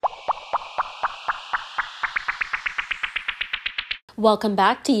Welcome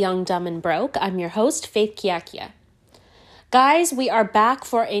back to Young, Dumb, and Broke. I'm your host, Faith Kiakia. Guys, we are back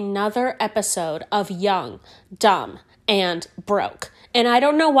for another episode of Young, Dumb, and Broke. And I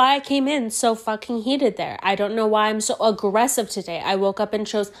don't know why I came in so fucking heated there. I don't know why I'm so aggressive today. I woke up and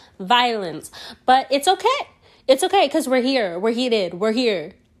chose violence. But it's okay. It's okay because we're here. We're heated. We're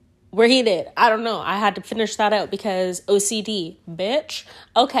here. We're heated. I don't know. I had to finish that out because OCD, bitch.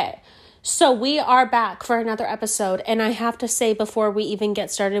 Okay. So we are back for another episode, and I have to say before we even get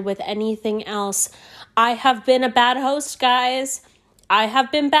started with anything else, I have been a bad host, guys. I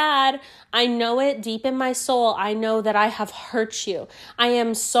have been bad. I know it deep in my soul. I know that I have hurt you. I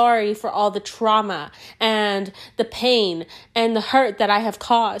am sorry for all the trauma and the pain and the hurt that I have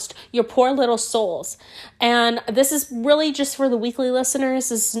caused your poor little souls. And this is really just for the weekly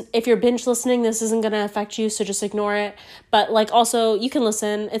listeners. If you're binge listening, this isn't going to affect you, so just ignore it. But also, you can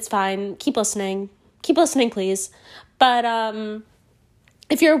listen. It's fine. Keep listening. Keep listening, please. But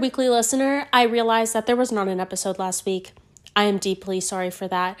if you're a weekly listener, I realized that there was not an episode last week. I am deeply sorry for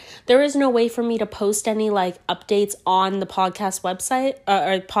that. There is no way for me to post any updates on the podcast website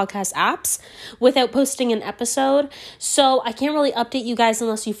or podcast apps without posting an episode. So I can't really update you guys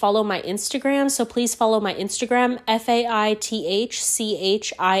unless you follow my Instagram. So please follow my Instagram,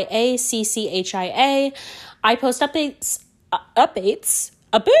 FAITHCHIACCHIA. I post updates.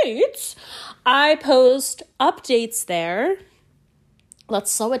 I post updates there. Let's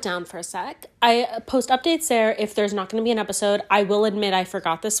slow it down for a sec. I post updates there if there's not going to be an episode. I will admit I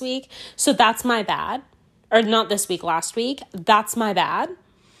forgot this week. So that's my bad. Or not this week, last week. That's my bad.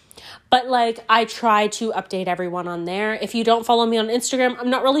 But I try to update everyone on there. If you don't follow me on Instagram, I'm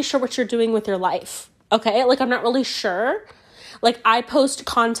not really sure what you're doing with your life. Okay? I'm not really sure. I post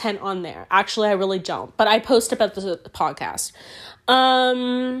content on there. Actually, I really don't. But I post about the podcast.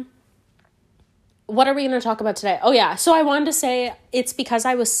 What are we going to talk about today? Oh, yeah. So I wanted to say it's because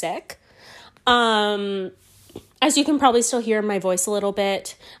I was sick. As you can probably still hear my voice a little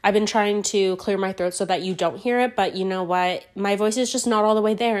bit. I've been trying to clear my throat so that you don't hear it. But you know what? My voice is just not all the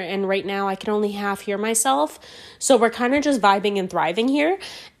way there. And right now I can only half hear myself. So we're kind of just vibing and thriving here.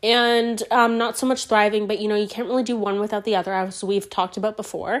 And not so much thriving, but you can't really do one without the other, as we've talked about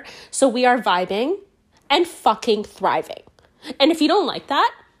before. So we are vibing and fucking thriving. And if you don't like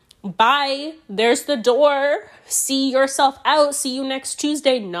that, bye. There's the door. See yourself out. See you next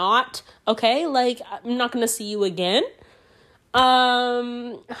Tuesday. Not. Okay? I'm not going to see you again.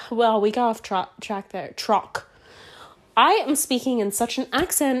 Well, we got off track there. Trock. I am speaking in such an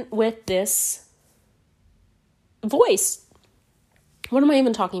accent with this voice. What am I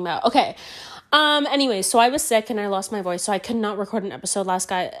even talking about? Okay. Anyway, so I was sick and I lost my voice, so I could not record an episode last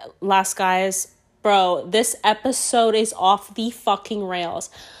guys. Bro, this episode is off the fucking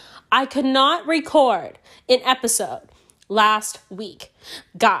rails. I could not record an episode last week,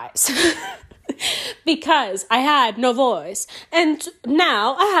 guys, because I had no voice, and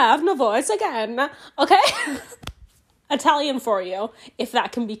now I have no voice again, okay? Italian for you, if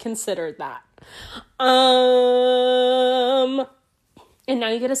that can be considered that. And now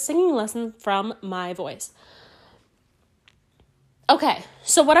you get a singing lesson from my voice. Okay,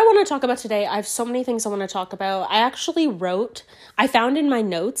 so what I want to talk about today, I have so many things I want to talk about. I found in my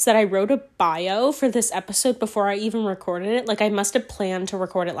notes that I wrote a bio for this episode before I even recorded it. I must have planned to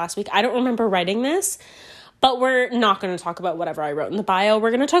record it last week. I don't remember writing this, but we're not going to talk about whatever I wrote in the bio.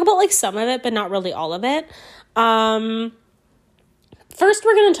 We're going to talk about some of it, but not really all of it. First,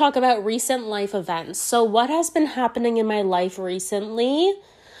 we're going to talk about recent life events. So what has been happening in my life recently?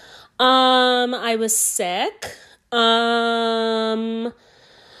 I was sick.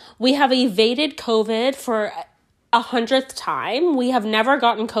 We have evaded COVID for 100th time. We have never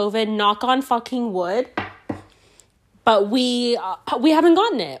gotten COVID, knock on fucking wood, but we haven't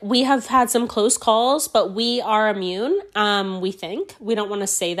gotten it. We have had some close calls, but we are immune. We think. We don't want to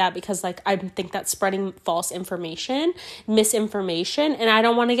say that because I think that's spreading false information, misinformation, and I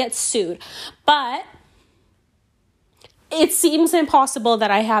don't want to get sued. But it seems impossible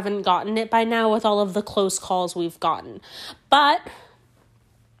that I haven't gotten it by now with all of the close calls we've gotten. But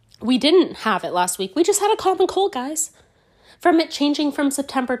we didn't have it last week. We just had a common cold, guys. From it changing from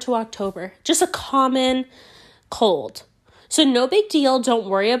September to October. Just a common cold. So no big deal. Don't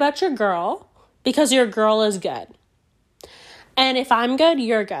worry about your girl because your girl is good. And if I'm good,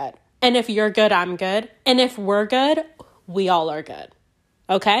 you're good. And if you're good, I'm good. And if we're good, we all are good.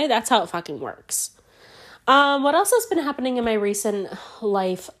 Okay? That's how it fucking works. What else has been happening in my recent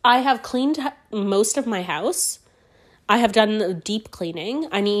life? I have cleaned most of my house. I have done the deep cleaning.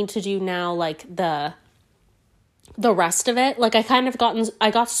 I need to do now the the rest of it, like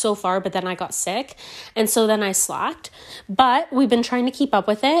I got so far, but then I got sick. And so then I slacked, but we've been trying to keep up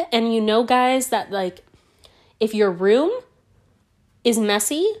with it. And you know, guys, that like, if your room is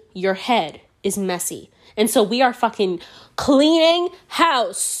messy, your head is messy. And so we are fucking cleaning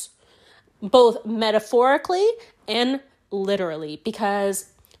house, both metaphorically and literally,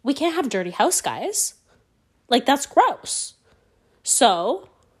 because we can't have dirty house, guys. Like, that's gross. So,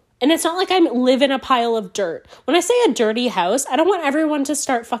 and it's not like I live in a pile of dirt. When I say a dirty house, I don't want everyone to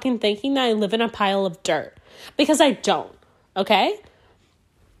start fucking thinking that I live in a pile of dirt, because I don't, okay?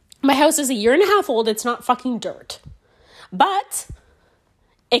 My house is 1.5 years old. It's not fucking dirt. But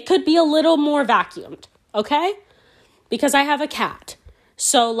it could be a little more vacuumed, okay? Because I have a cat.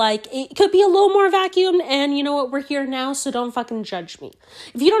 So, like, it could be a little more vacuumed, and you know what? We're here now, so don't fucking judge me.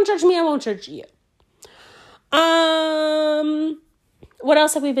 If you don't judge me, I won't judge you. What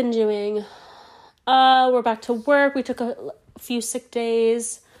else have we been doing? We're back to work. We took a few sick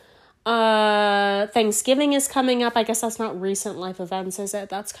days. Thanksgiving is coming up. I guess that's not recent life events, is it?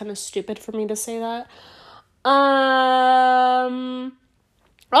 That's kind of stupid for me to say that.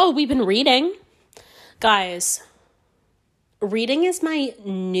 We've been reading. Guys, reading is my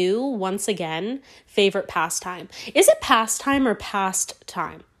new, once again, favorite pastime. Is it pastime or past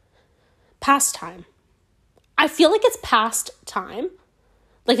time? Pastime. I feel like it's past time.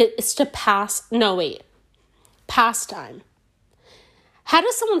 Like it's to pass. No, wait. Pastime. How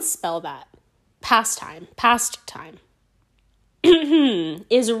does someone spell that? Pastime. Past time.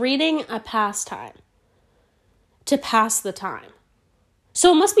 Is reading a pastime? To pass the time.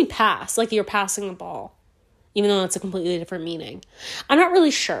 So it must be pass, like you're passing a ball, even though it's a completely different meaning. I'm not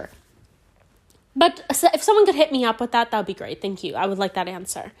really sure. But if someone could hit me up with that would be great. Thank you. I would like that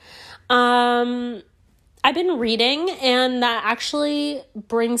answer. I've been reading, and that actually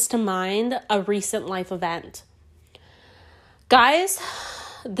brings to mind a recent life event. Guys,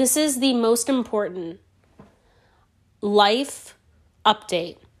 this is the most important life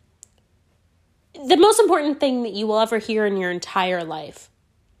update. The most important thing that you will ever hear in your entire life.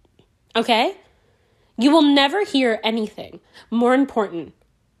 Okay? You will never hear anything more important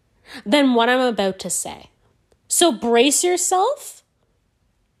than what I'm about to say. So brace yourself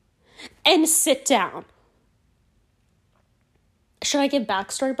and sit down. Should I give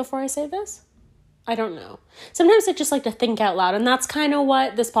backstory before I say this? I don't know. Sometimes I just like to think out loud, and that's kind of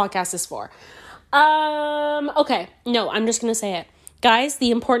what this podcast is for. Okay. No, I'm just going to say it. Guys,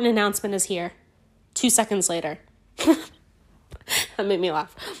 the important announcement is here. 2 seconds later. That made me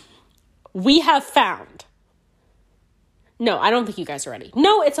laugh. We have found. No, I don't think you guys are ready.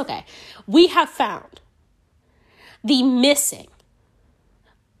 No, it's okay. We have found the missing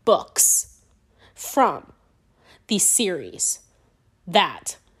books from the series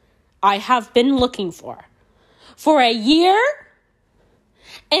that I have been looking for 1.5 years,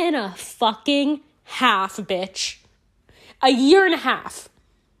 bitch. 1.5 years.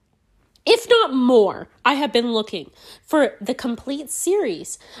 If not more, I have been looking for the complete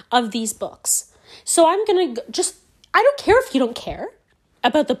series of these books. So I'm going to I don't care if you don't care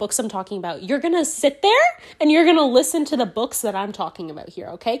about the books I'm talking about. You're going to sit there and you're going to listen to the books that I'm talking about here,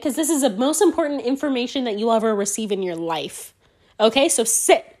 okay? Because this is the most important information that you'll ever receive in your life, okay? So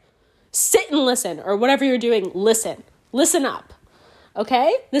sit and listen, or whatever you're doing, listen up,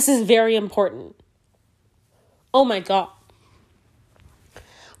 okay? This is very important. Oh my God.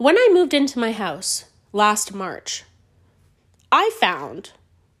 When I moved into my house last March, I found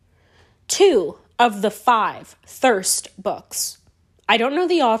 2 of the 5 Thirst books. I don't know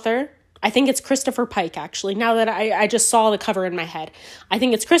the author. I think it's Christopher Pike, actually, now that I just saw the cover in my head. I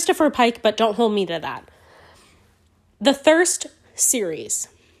think it's Christopher Pike, but don't hold me to that. The Thirst series.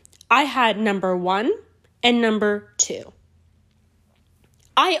 I had number 1 and number 2.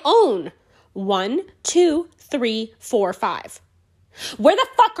 I own 1, 2, 3, 4, 5. Where the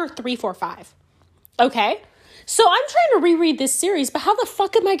fuck are 3, 4, 5? Okay? So I'm trying to reread this series, but how the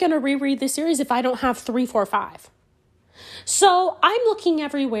fuck am I going to reread this series if I don't have 3, 4, 5? So I'm looking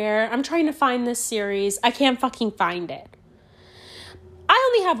everywhere. I'm trying to find this series. I can't fucking find it.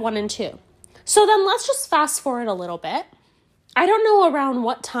 I only have 1 and 2. So then let's just fast forward a little bit. I don't know around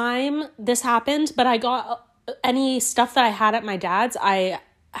what time this happened, but I got any stuff that I had at my dad's. I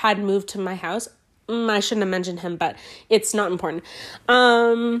had moved to my house. I shouldn't have mentioned him, but it's not important.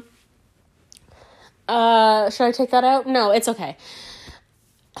 Should I take that out? No, it's okay.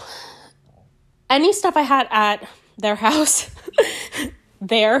 Any stuff I had at their house,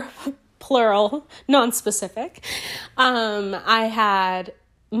 their, plural, non-specific, I had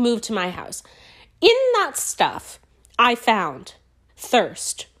moved to my house. In that stuff, I found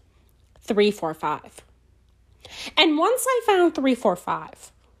Thirst 3, 4, 5. And once I found 3, 4,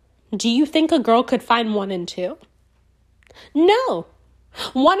 5, do you think a girl could find 1 and 2? No.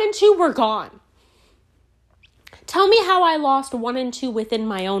 1 and 2 were gone. Tell me how I lost 1 and 2 within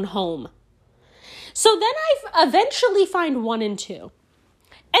my own home. So then I eventually find 1 and 2. And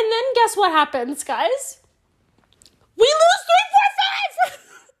then guess what happens, guys? We lose 3, 4, 5.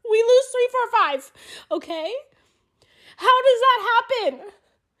 We lose 3, 4, 5. Okay? How does that happen?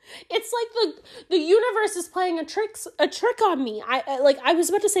 It's like the universe is playing a trick on me. I was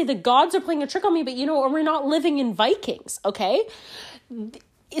about to say the gods are playing a trick on me, but we're not living in Vikings, okay?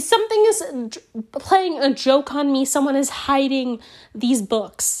 Something is playing a joke on me. Someone is hiding these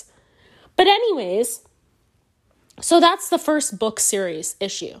books. But anyways, so that's the first book series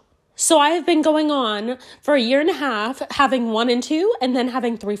issue. So I have been going on for 1.5 years, having 1 and 2, and then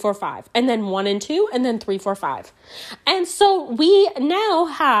having 3, 4, 5, and then 1 and 2, and then 3, 4, 5. And so we now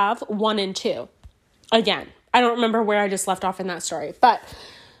have 1 and 2. Again, I don't remember where I just left off in that story, but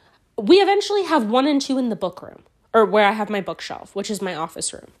we eventually have 1 and 2 in the book room, or where I have my bookshelf, which is my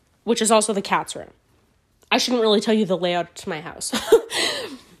office room, which is also the cat's room. I shouldn't really tell you the layout to my house.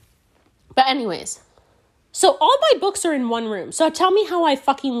 But anyways, so all my books are in one room. So tell me how I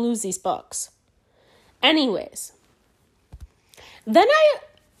fucking lose these books. Anyways, then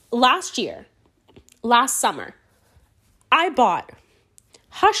last summer, I bought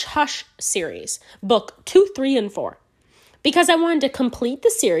Hush Hush series, book 2, 3, and 4. Because I wanted to complete the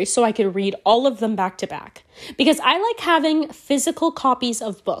series so I could read all of them back to back. Because I like having physical copies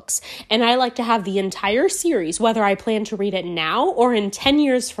of books, and I like to have the entire series, whether I plan to read it now or in 10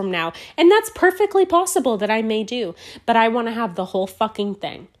 years from now. And that's perfectly possible that I may do, but I want to have the whole fucking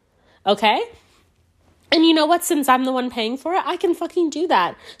thing. Okay? And you know what? Since I'm the one paying for it, I can fucking do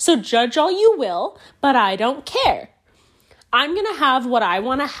that. So judge all you will, but I don't care. I'm going to have what I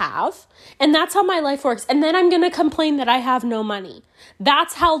want to have, and that's how my life works. And then I'm going to complain that I have no money.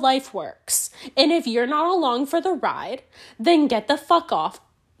 That's how life works. And if you're not along for the ride, then get the fuck off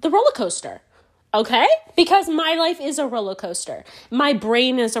the roller coaster. Okay? Because my life is a roller coaster. My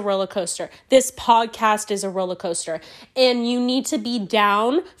brain is a roller coaster. This podcast is a roller coaster. And you need to be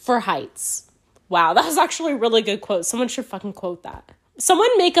down for heights. Wow, that was actually a really good quote. Someone should fucking quote that.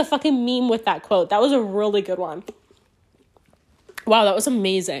 Someone make a fucking meme with that quote. That was a really good one. Wow, that was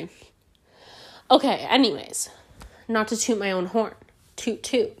amazing. Okay, anyways, not to toot my own horn. Toot,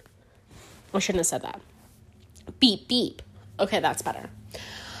 toot. I shouldn't have said that. Beep, beep. Okay, that's better.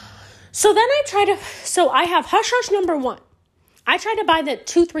 So then I have Hush Hush number 1. I tried to buy the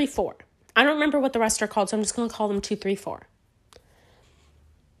 2, 3, 4. I don't remember what the rest are called, so I'm just going to call them 2, 3, 4.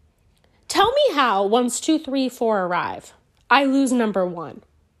 Tell me how, once 2, 3, 4 arrive, I lose number 1.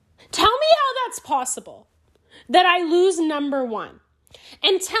 Tell me how that's possible. That I lose number 1.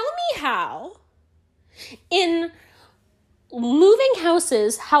 And tell me how, in moving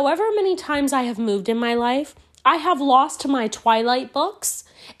houses, however many times I have moved in my life, I have lost my Twilight books,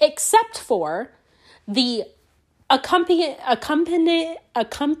 except for the accompanying,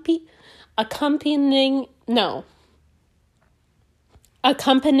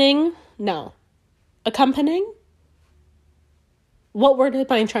 what word am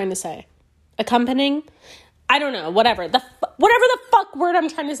I trying to say? Accompanying? I don't know, whatever the fuck word I'm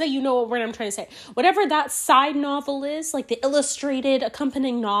trying to say, you know what word I'm trying to say. Whatever that side novel is, like the illustrated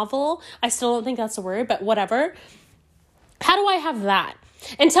accompanying novel, I still don't think that's a word, but whatever. How do I have that?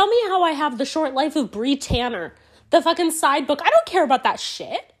 And tell me how I have The Short Life of Bree Tanner, the fucking side book. I don't care about that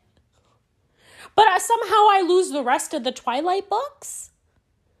shit. But somehow I lose the rest of the Twilight books.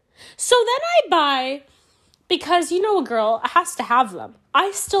 So then I buy, because a girl has to have them.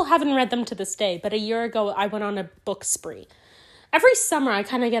 I still haven't read them to this day, but a year ago I went on a book spree. Every summer I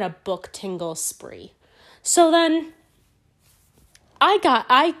kind of get a book tingle spree. So then I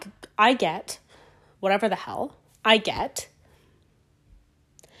get whatever the hell I get,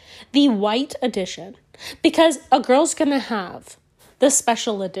 the white edition, because a girl's gonna have the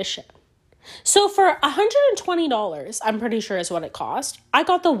special edition. So for $120, I'm pretty sure is what it cost, I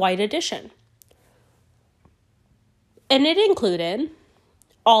got the white edition. And it included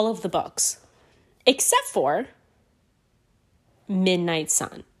all of the books, except for Midnight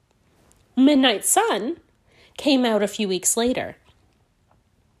Sun. Midnight Sun came out a few weeks later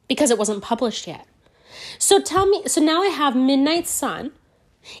because it wasn't published yet. So now I have Midnight Sun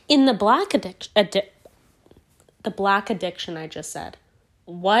in the Black Addiction I just said.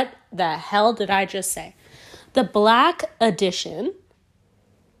 What the hell did I just say? The Black Edition.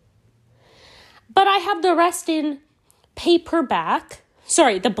 But I have the rest in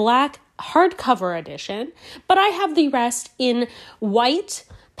the black hardcover edition, but I have the rest in white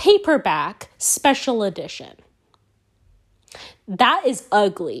paperback special edition. That is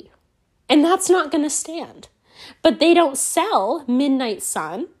ugly. And that's not going to stand. But they don't sell Midnight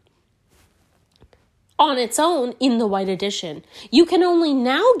Sun on its own in the white edition. You can only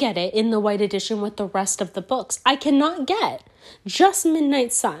now get it in the white edition with the rest of the books. I cannot get just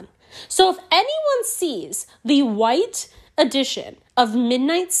Midnight Sun. So if anyone sees the white edition of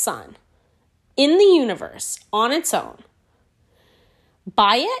Midnight Sun in the universe on its own,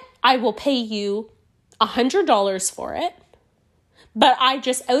 buy it. I will pay you $100 for it. But I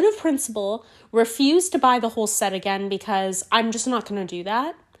just, out of principle, refuse to buy the whole set again because I'm just not going to do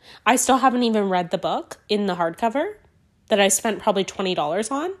that. I still haven't even read the book in the hardcover that I spent probably $20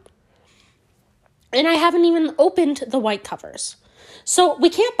 on. And I haven't even opened the white covers. So we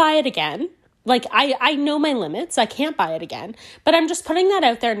can't buy it again. Like, I know my limits. I can't buy it again. But I'm just putting that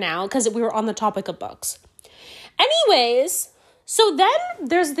out there now because we were on the topic of books. Anyways, so then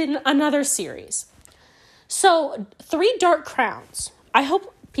there's another series. So 3 Dark Crowns. I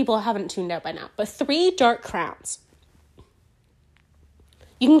hope people haven't tuned out by now. But 3 Dark Crowns.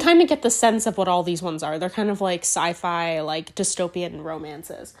 You can kind of get the sense of what all these ones are. They're kind of like sci-fi, like dystopian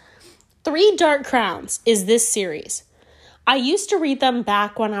romances. 3 Dark Crowns is this series. I used to read them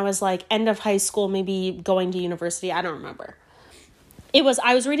back when I was like end of high school, maybe going to university. I don't remember.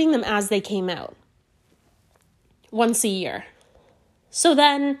 I was reading them as they came out. Once a year. So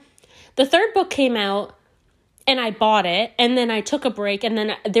then the 3rd book came out and I bought it and then I took a break and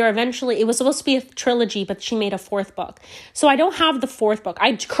then it was supposed to be a trilogy, but she made a 4th book. So I don't have the 4th book.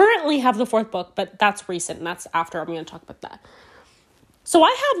 I currently have the 4th book, but that's recent. And that's after I'm going to talk about that. So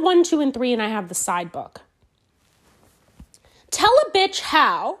I have 1, 2, and 3 and I have the side book. Tell a bitch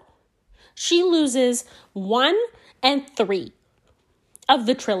how she loses 1 and 3 of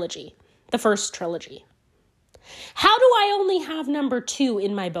the trilogy, the first trilogy. How do I only have number 2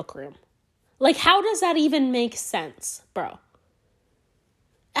 in my book room? Like, how does that even make sense, bro?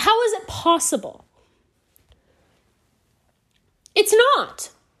 How is it possible? It's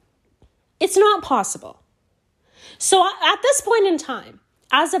not. It's not possible. So at this point in time,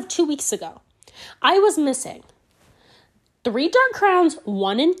 as of 2 weeks ago, I was missing 3 Dark Crowns,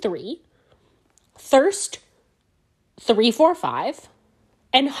 1 and 3, Thirst, 3, 4, 5,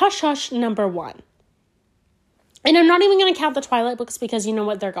 and Hush Hush number 1. And I'm not even going to count the Twilight books because you know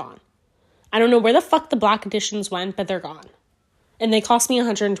what? They're gone. I don't know where the fuck the black editions went, but they're gone. And they cost me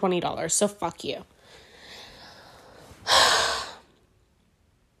 $120, so fuck you.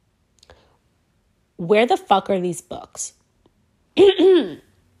 Where the fuck are these books? And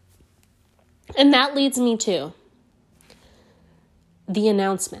that leads me to the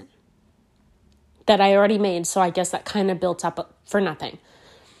announcement that I already made, so I guess that kind of built up for nothing.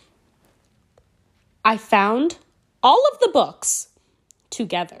 I found all of the books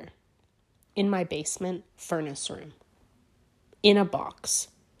together in my basement furnace room, in a box,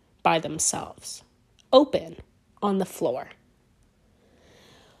 by themselves, open on the floor.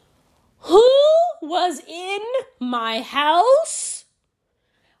 Who was in my house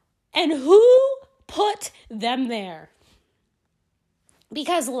and who put them there?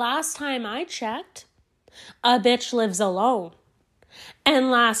 Because last time I checked, a bitch lives alone. And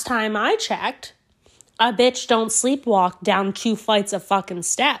last time I checked, a bitch don't sleepwalk down 2 flights of fucking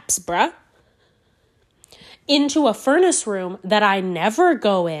steps, bruh. Into a furnace room that I never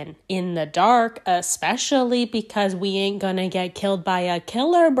go in the dark, especially because we ain't gonna get killed by a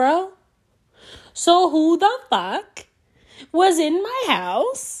killer, bro. So who the fuck was in my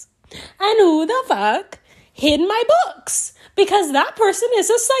house and who the fuck hid my books? Because that person is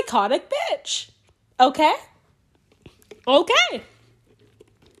a psychotic bitch. Okay? Okay.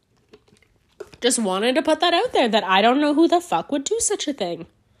 Just wanted to put that out there that I don't know who the fuck would do such a thing.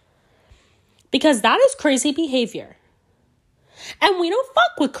 Because that is crazy behavior. And we don't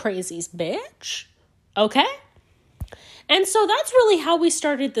fuck with crazies, bitch. Okay? And so that's really how we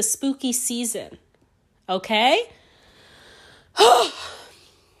started the spooky season. Okay?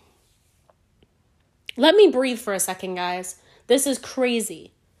 Let me breathe for a second, guys. This is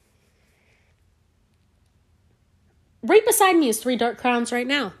crazy. Right beside me is 3 Dark Crowns right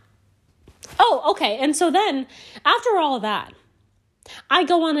now. Oh, okay. And so then, after all that, I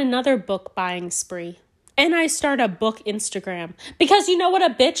go on another book buying spree. And I start a book Instagram. Because you know what?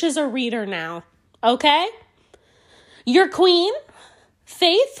 A bitch is a reader now. Okay? Your queen,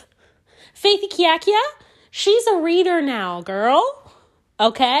 Faith Kiakia, she's a reader now, girl.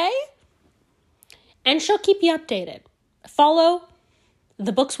 Okay? And she'll keep you updated. Follow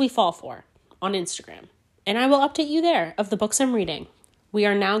the books we fall for on Instagram. And I will update you there of the books I'm reading. We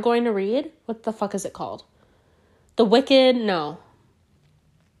are now going to read, what the fuck is it called?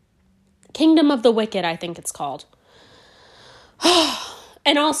 Kingdom of the Wicked, I think it's called.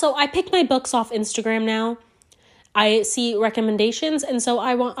 And also, I pick my books off Instagram now. I see recommendations, and so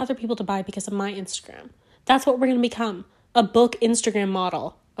I want other people to buy because of my Instagram. That's what we're going to become. A book Instagram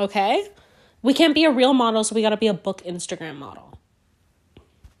model, okay? We can't be a real model, so we got to be a book Instagram model.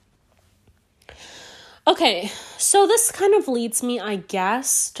 Okay, so this kind of leads me, I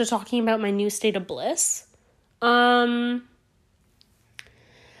guess, to talking about my new state of bliss.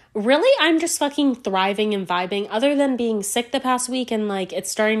 Really, I'm just fucking thriving and vibing, other than being sick the past week and, like, it's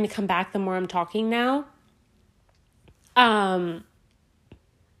starting to come back the more I'm talking now. Other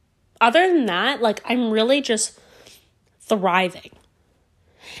than that, like, I'm really just thriving.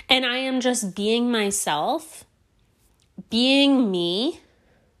 And I am just being myself, being me,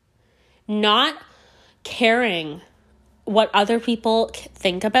 not caring what other people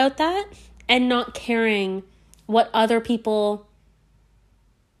think about that, and not caring what other people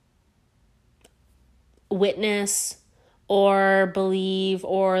witness or believe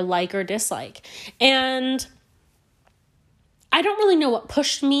or like or dislike. And I don't really know what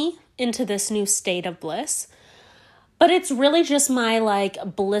pushed me into this new state of bliss, but it's really just my, like,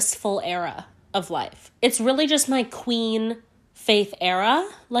 blissful era of life. It's really just my queen faith era.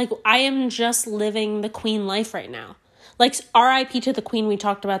 Like, I am just living the queen life right now. Like, RIP to the queen, we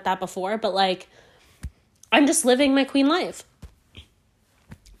talked about that before, but, like, I'm just living my queen life.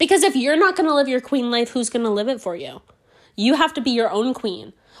 Because if you're not going to live your queen life, who's going to live it for you? You have to be your own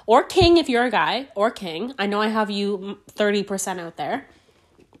queen. Or king if you're a guy, or king. I know I have you 30% out there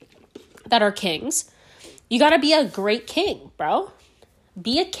that are kings. You got to be a great king, bro.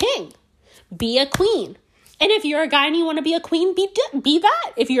 Be a king. Be a queen. And if you're a guy and you want to be a queen, be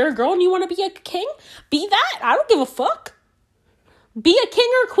that. If you're a girl and you want to be a king, be that. I don't give a fuck. Be a king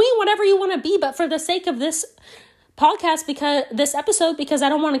or queen, whatever you want to be. But for the sake of this podcast, this episode, because I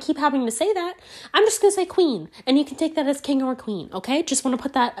don't want to keep having to say that, I'm just going to say queen. And you can take that as king or queen, okay? Just want to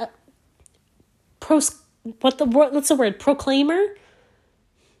put that, what's the word? Proclaimer?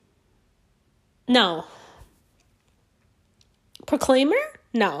 No. Proclaimer?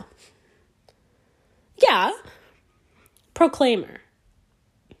 No. Yeah. Proclaimer.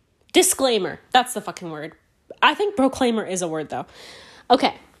 Disclaimer. That's the fucking word. I think proclaimer is a word, though.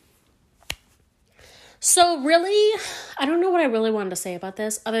 Okay. So really, I don't know what I really wanted to say about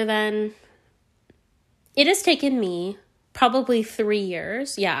this, other than it has taken me probably 3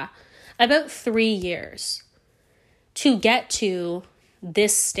 years. Yeah, about 3 years to get to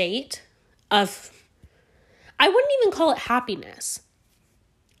this state of, I wouldn't even call it happiness.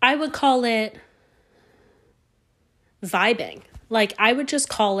 I would call it vibing. Like, I would just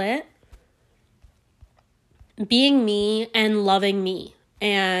call it being me and loving me.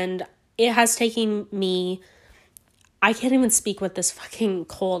 And it has taken me, I can't even speak with this fucking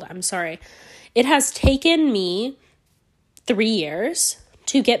cold. I'm sorry. It has taken me 3 years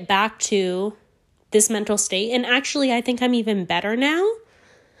to get back to this mental state. And actually, I think I'm even better now.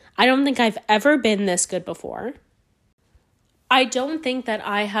 I don't think I've ever been this good before. I don't think that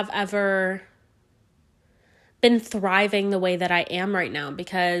I have ever been thriving the way that I am right now,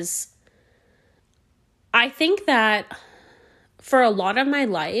 because I think that for a lot of my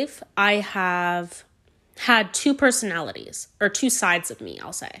life, I have had two personalities, or two sides of me,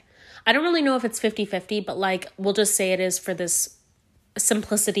 I'll say. I don't really know if it's 50-50, but, like, we'll just say it is for this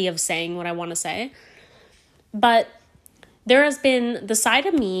simplicity of saying what I want to say. But there has been the side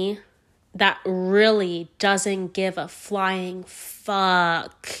of me that really doesn't give a flying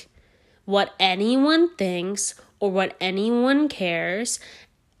fuck what anyone thinks or what anyone cares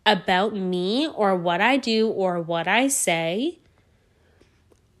about me or what I do or what I say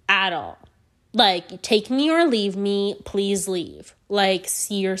at all. Like, take me or leave me, please leave. Like,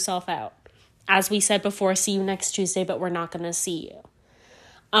 see yourself out. As we said before, see you next Tuesday, but we're not going to see you.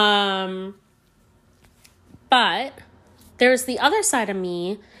 But there's the other side of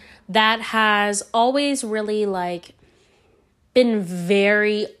me that has always really, like, been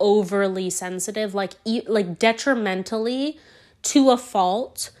very overly sensitive, like detrimentally to a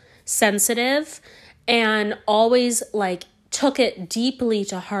fault sensitive, and always, like, took it deeply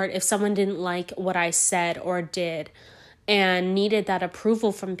to heart if someone didn't like what I said or did, and needed that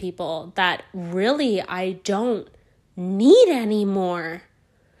approval from people that really I don't need anymore.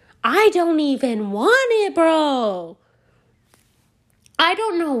 I don't even want it, bro. I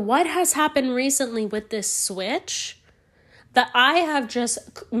don't know what has happened recently with this switch that I've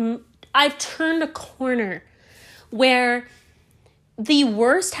turned a corner where the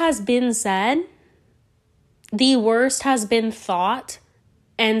worst has been said, the worst has been thought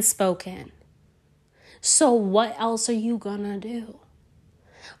and spoken. So what else are you gonna do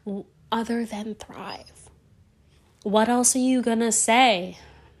other than thrive? What else are you gonna say?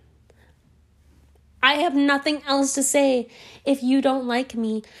 I have nothing else to say. If you don't like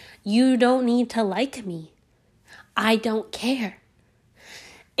me, you don't need to like me. I don't care.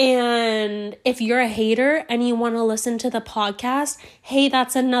 And if you're a hater and you want to listen to the podcast, hey,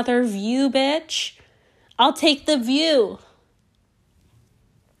 that's another view, bitch. I'll take the view.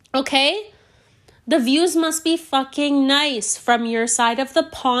 Okay? The views must be fucking nice from your side of the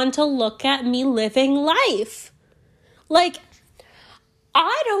pond to look at me living life. Like,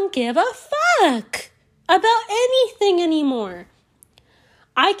 I don't give a fuck about anything anymore.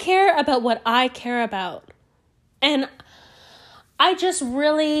 I care about what I care about. And I just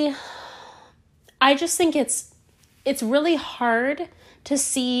think it's really hard to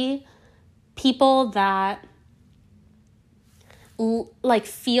see people that like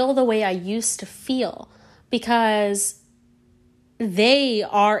feel the way I used to feel, because they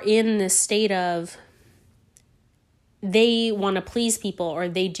are in this state of they want to please people, or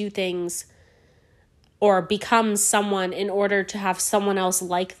they do things or become someone in order to have someone else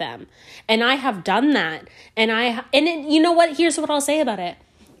like them. And I have done that. You know what? Here's what I'll say about it.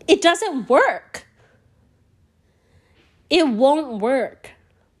 It doesn't work. It won't work.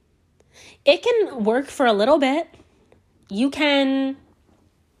 It can work for a little bit. You can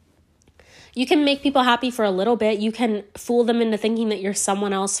make people happy for a little bit. You can fool them into thinking that you're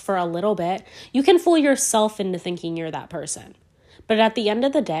someone else for a little bit. You can fool yourself into thinking you're that person. But at the end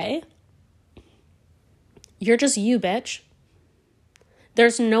of the day, you're just you, bitch.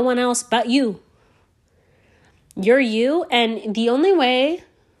 There's no one else but you. You're you, and the only way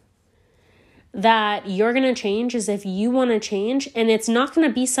that you're going to change is if you want to change, and it's not going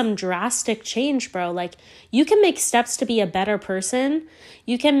to be some drastic change, bro. Like, you can make steps to be a better person.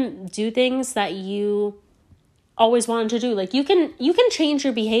 You can do things that you always wanted to do. Like, you can change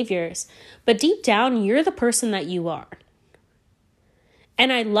your behaviors, but deep down, you're the person that you are.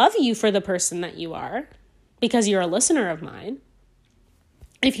 And I love you for the person that you are, because you're a listener of mine,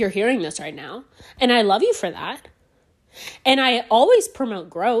 if you're hearing this right now. And I love you for that. And I always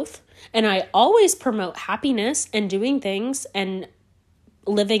promote growth, and I always promote happiness and doing things and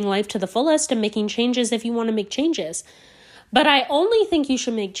living life to the fullest and making changes if you want to make changes. But I only think you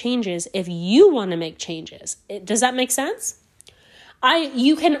should make changes if you want to make changes. Does that make sense?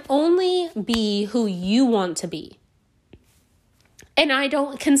 You can only be who you want to be. And I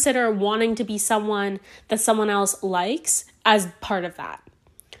don't consider wanting to be someone that someone else likes as part of that.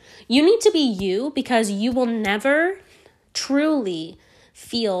 You need to be you, because you will never truly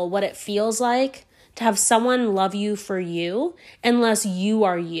feel what it feels like to have someone love you for you unless you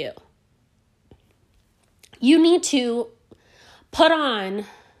are you. You need to put on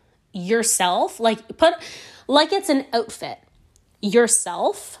yourself, like it's an outfit.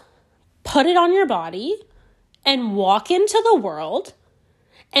 Yourself, put it on your body, and walk into the world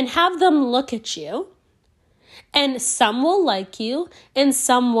and have them look at you. And some will like you and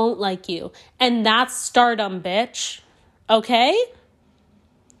some won't like you. And that's stardom, bitch. Okay?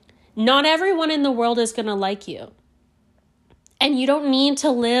 Not everyone in the world is going to like you. And you don't need to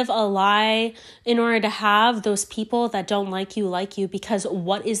live a lie in order to have those people that don't like you, because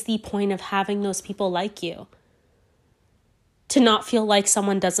what is the point of having those people like you? To not feel like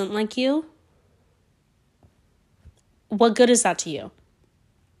someone doesn't like you? What good is that to you?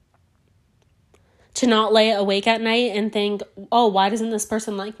 To not lay awake at night and think, oh, why doesn't this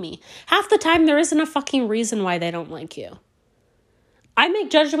person like me? Half the time, there isn't a fucking reason why they don't like you. I make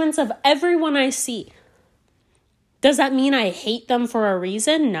judgments of everyone I see. Does that mean I hate them for a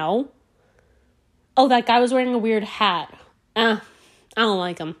reason? No. Oh, that guy was wearing a weird hat. I don't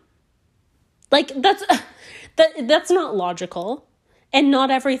like him. Like, that's not logical. And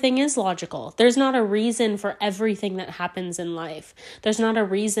not everything is logical. There's not a reason for everything that happens in life. There's not a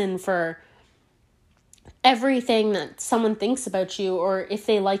reason for everything that someone thinks about you, or if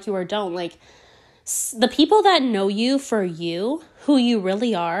they like you or don't. Like, the people that know you for you, who you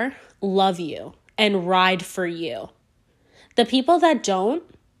really are, love you and ride for you. The people that don't.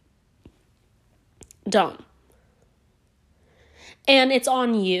 And it's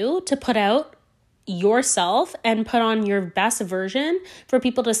on you to put out yourself and put on your best version for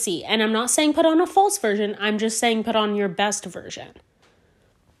people to see. And I'm not saying put on a false version. I'm just saying put on your best version.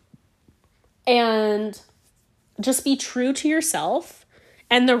 And just be true to yourself,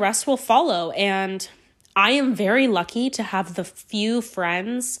 and the rest will follow. And I am very lucky to have the few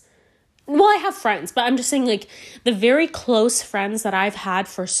friends. Well, I have friends, but I'm just saying, like, the very close friends that I've had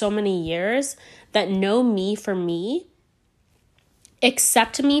for so many years that know me for me,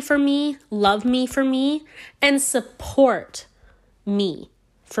 accept me for me, love me for me, and support me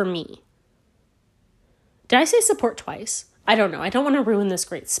for me. Did I say support twice? I don't know. I don't want to ruin this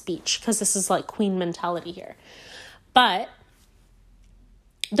great speech because this is like queen mentality here. But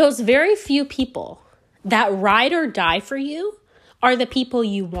those very few people that ride or die for you are the people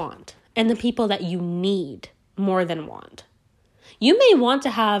you want and the people that you need more than want. You may want to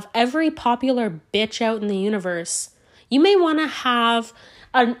have every popular bitch out in the universe. You may want to have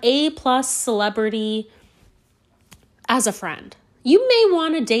an A+ celebrity as a friend. You may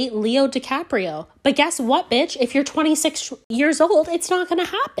want to date Leo DiCaprio. But guess what, bitch? If you're 26 years old, it's not going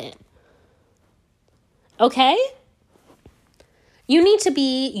to happen. Okay? You need to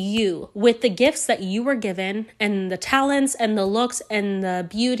be you with the gifts that you were given and the talents and the looks and the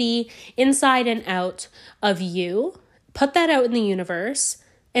beauty inside and out of you. Put that out in the universe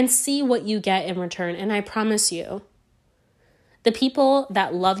and see what you get in return. And I promise you, the people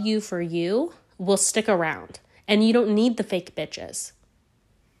that love you for you will stick around. And you don't need the fake bitches.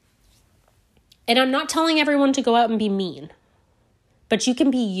 And I'm not telling everyone to go out and be mean. But you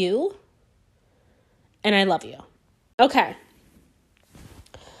can be you. And I love you. Okay.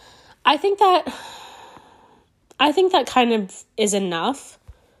 I think that kind of is enough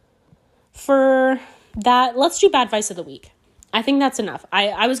for that. Let's do Badvice of the week. I think that's enough.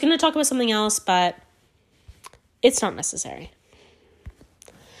 I was going to talk about something else, but it's not necessary.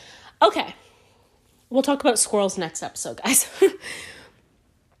 Okay. We'll talk about squirrels next episode, guys.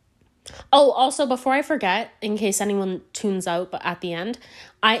 Oh, also, before I forget, in case anyone tunes out but at the end,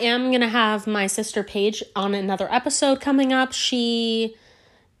 I am going to have my sister Paige on another episode coming up.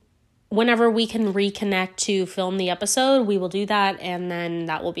 Whenever we can reconnect to film the episode, we will do that, and then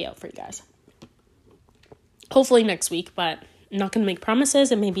that will be out for you guys. Hopefully next week, but I'm not going to make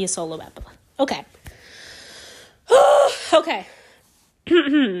promises. It may be a solo episode. Okay. Okay.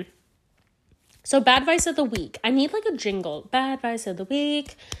 So, Badvice of the week. I need like a jingle. Badvice of the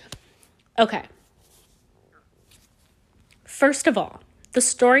week. Okay. First of all, the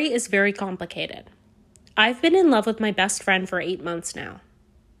story is very complicated. I've been in love with my best friend for 8 months now.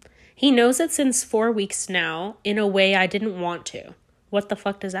 He knows it since 4 weeks now in a way I didn't want to. What the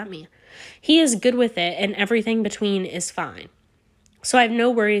fuck does that mean? He is good with it and everything between is fine. So I have no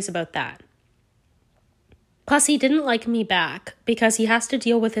worries about that. Plus, he didn't like me back because he has to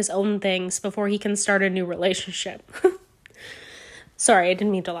deal with his own things before he can start a new relationship. Sorry, I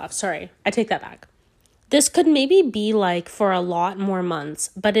didn't mean to laugh. Sorry, I take that back. This could maybe be like for a lot more months,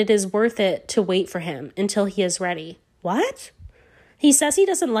 but it is worth it to wait for him until he is ready. What? He says he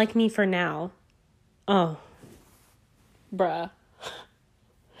doesn't like me for now. Oh. Bruh.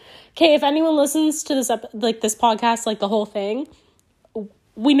 Okay, if anyone listens to this this podcast, like the whole thing,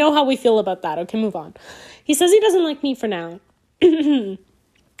 we know how we feel about that. Okay, move on. He says he doesn't like me for now.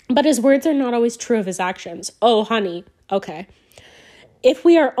 But his words are not always true of his actions. Oh, honey. Okay. If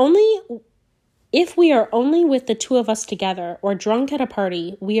we are only with the two of us together or drunk at a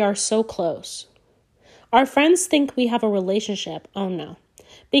party, we are so close. Our friends think we have a relationship. Oh no.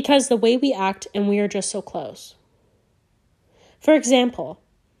 Because the way we act and we are just so close. For example,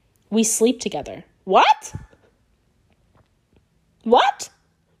 we sleep together. What? What?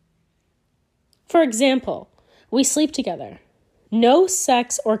 For example, we sleep together. No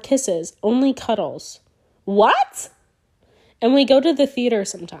sex or kisses, only cuddles. What? And we go to the theater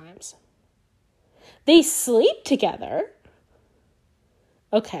sometimes. They sleep together?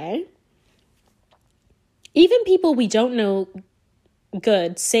 Okay. Even people we don't know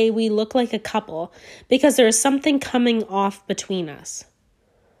good say we look like a couple because there is something coming off between us.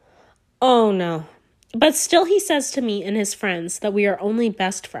 Oh no. But still he says to me and his friends that we are only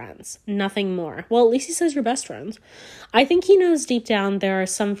best friends, nothing more. Well, at least he says you're best friends. I think he knows deep down there are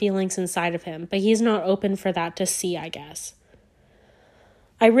some feelings inside of him, but he's not open for that to see, I guess.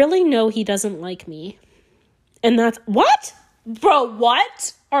 I really know he doesn't like me. And that's... What? Bro,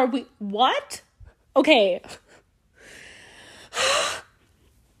 what? Are we... What? Okay.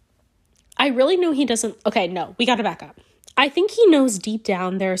 I really know he doesn't... Okay, no, we gotta back up. I think he knows deep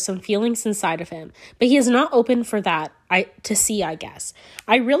down there are some feelings inside of him, but he is not open for that to see, I guess.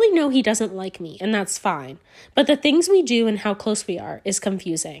 I really know he doesn't like me, and that's fine. But the things we do and how close we are is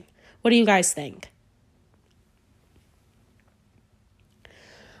confusing. What do you guys think?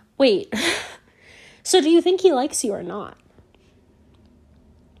 Wait. So do you think he likes you or not?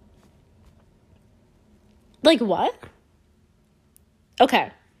 Like what?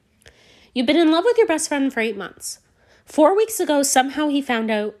 Okay. You've been in love with your best friend for 8 months. 4 weeks ago, somehow he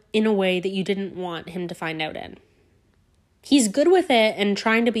found out in a way that you didn't want him to find out in. He's good with it and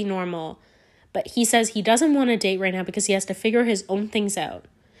trying to be normal, but he says he doesn't want to date right now because he has to figure his own things out.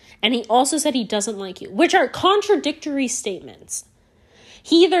 And he also said he doesn't like you, which are contradictory statements.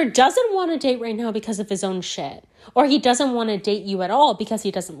 He either doesn't want to date right now because of his own shit, or he doesn't want to date you at all because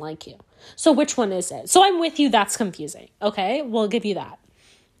he doesn't like you. So which one is it? So I'm with you. That's confusing. Okay, we'll give you that.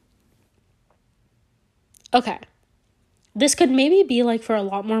 Okay. This could maybe be like for a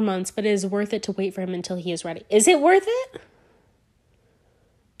lot more months, but it is worth it to wait for him until he is ready. Is it worth it?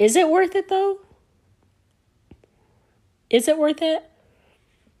 Is it worth it though? Is it worth it?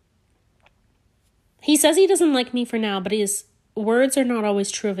 He says he doesn't like me for now, but his words are not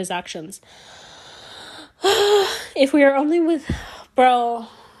always true of his actions. If we are only with... Bro.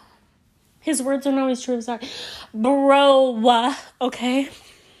 His words are not always true of his actions. Bro. Okay?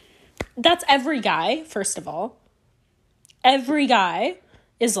 That's every guy, first of all. Every guy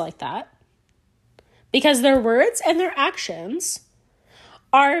is like that. Because their words and their actions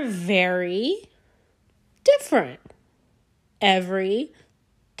are very different every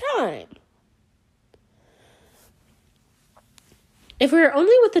time. If we are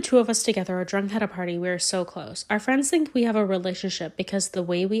only with the two of us together or drunk at a party, we are so close. Our friends think we have a relationship because the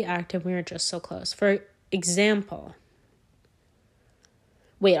way we act and we are just so close. For example...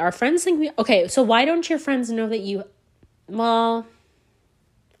 Wait, our friends think we... Okay, so why don't your friends know that you... Well...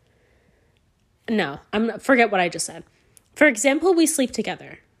 No, forget what I just said. For example, we sleep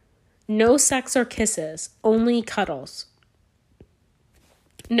together. No sex or kisses, only cuddles.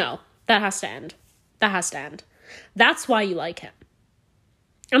 No, that has to end. That has to end. That's why you like him.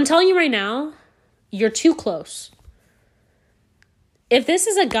 I'm telling you right now, you're too close. If this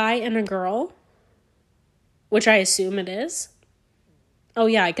is a guy and a girl, which I assume it is... Oh,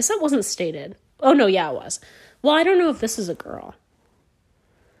 yeah, I guess that wasn't stated. Oh, no, yeah, it was. Well, I don't know if this is a girl.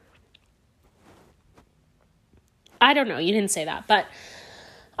 I don't know. You didn't say that, but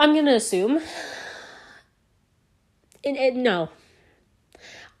I'm going to assume. No.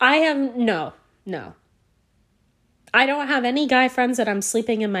 No. I don't have any guy friends that I'm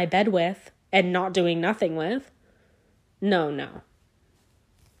sleeping in my bed with and not doing nothing with. No.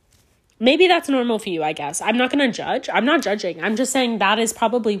 Maybe that's normal for you, I guess. I'm not going to judge. I'm not judging. I'm just saying that is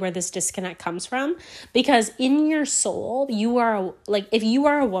probably where this disconnect comes from. Because in your soul, you are, like, if you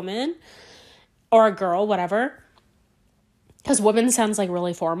are a woman or a girl, whatever, because woman sounds, like,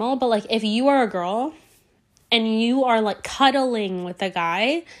 really formal, but, like, if you are a girl and you are, like, cuddling with a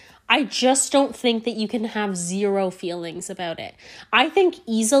guy, I just don't think that you can have zero feelings about it. I think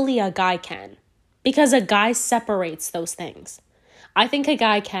easily a guy can, because a guy separates those things. I think a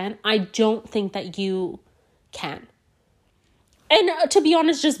guy can. I don't think that you can. And to be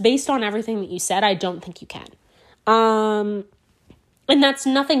honest, just based on everything that you said, I don't think you can. And that's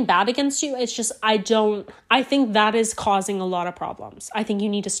nothing bad against you. It's just, I think that is causing a lot of problems. I think you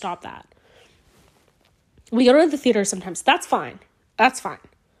need to stop that. We go to the theater sometimes. That's fine.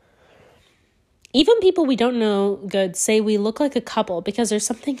 Even people we don't know good say we look like a couple because there's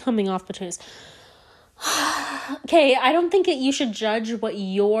something coming off between us. Okay, I don't think you should judge what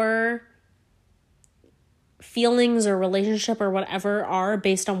your feelings or relationship or whatever are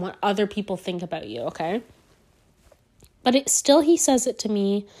based on what other people think about you, okay? But he says it to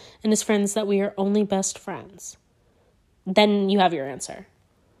me and his friends that we are only best friends. Then you have your answer.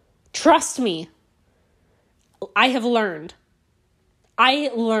 Trust me. I have learned. I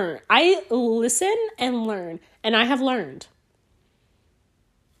listen and learn, and I have learned.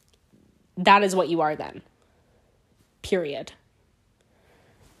 That is what you are then. Period.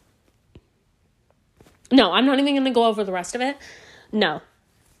 No, I'm not even going to go over the rest of it. No.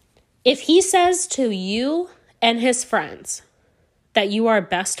 If he says to you and his friends that you are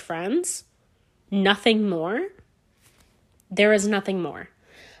best friends, nothing more, there is nothing more.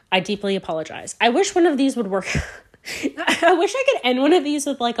 I deeply apologize. I wish one of these would work. I wish I could end one of these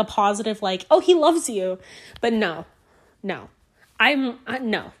with like a positive, like, oh, he loves you. But no. No.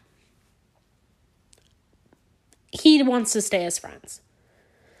 He wants to stay as friends.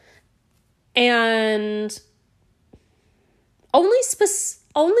 And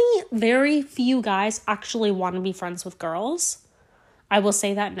only very few guys actually want to be friends with girls. I will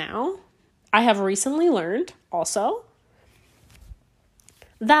say that now. I have recently learned also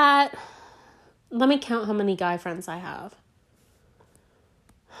that, let me count how many guy friends I have.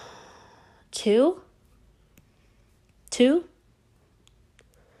 2.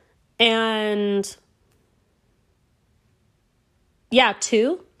 And yeah,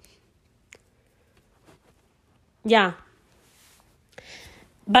 2. Yeah.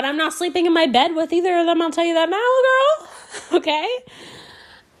 But I'm not sleeping in my bed with either of them, I'll tell you that now, girl. Okay?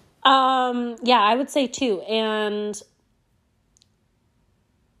 Yeah, I would say 2. And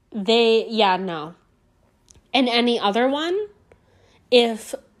no. And any other one,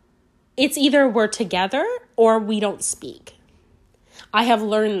 if it's either we're together or we don't speak. I have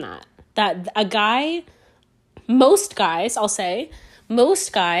learned that most guys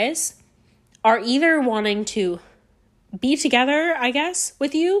are either wanting to be together, I guess,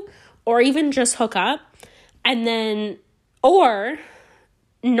 with you, or even just hook up, or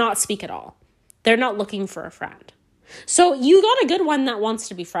not speak at all. They're not looking for a friend. So you got a good one that wants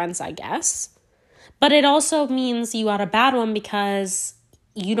to be friends, I guess. But it also means you got a bad one because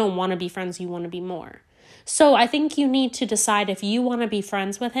you don't want to be friends, you want to be more. So I think you need to decide if you want to be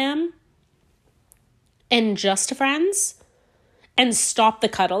friends with him and just friends and stop the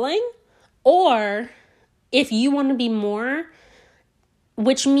cuddling, or if you want to be more,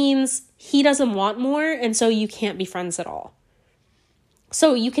 which means he doesn't want more, and so you can't be friends at all.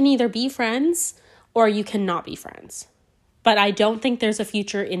 So you can either be friends or you cannot be friends. But I don't think there's a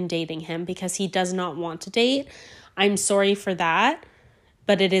future in dating him because he does not want to date. I'm sorry for that,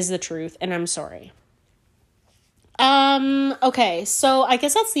 but it is the truth, and I'm sorry. Okay, so I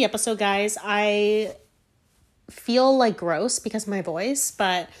guess that's the episode, guys. I feel like gross because of my voice,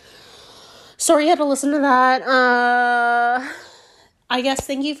 but sorry you had to listen to that. I guess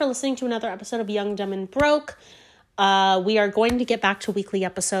thank you for listening to another episode of Young, Dumb, and Broke. We are going to get back to weekly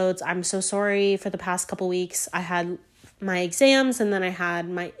episodes. I'm so sorry for the past couple weeks. I had my exams and then I had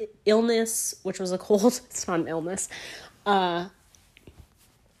my illness, which was a cold. It's not an illness.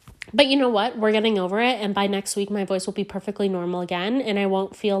 But you know what? We're getting over it. And by next week, my voice will be perfectly normal again. And I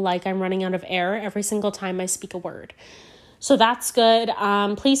won't feel like I'm running out of air every single time I speak a word. So that's good.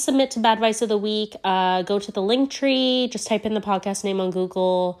 Please submit to Badvice of the Week. Go to the link tree. Just type in the podcast name on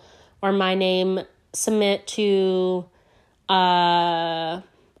Google or my name. Submit to... oh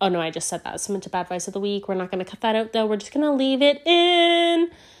no, I just said that. Submit to Badvice of the Week. We're not going to cut that out though. We're just going to leave it in.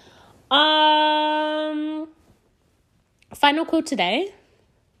 Final quote today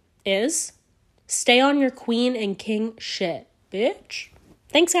is, stay on your queen and king shit, bitch.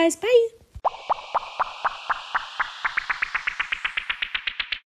 Thanks, guys. Bye.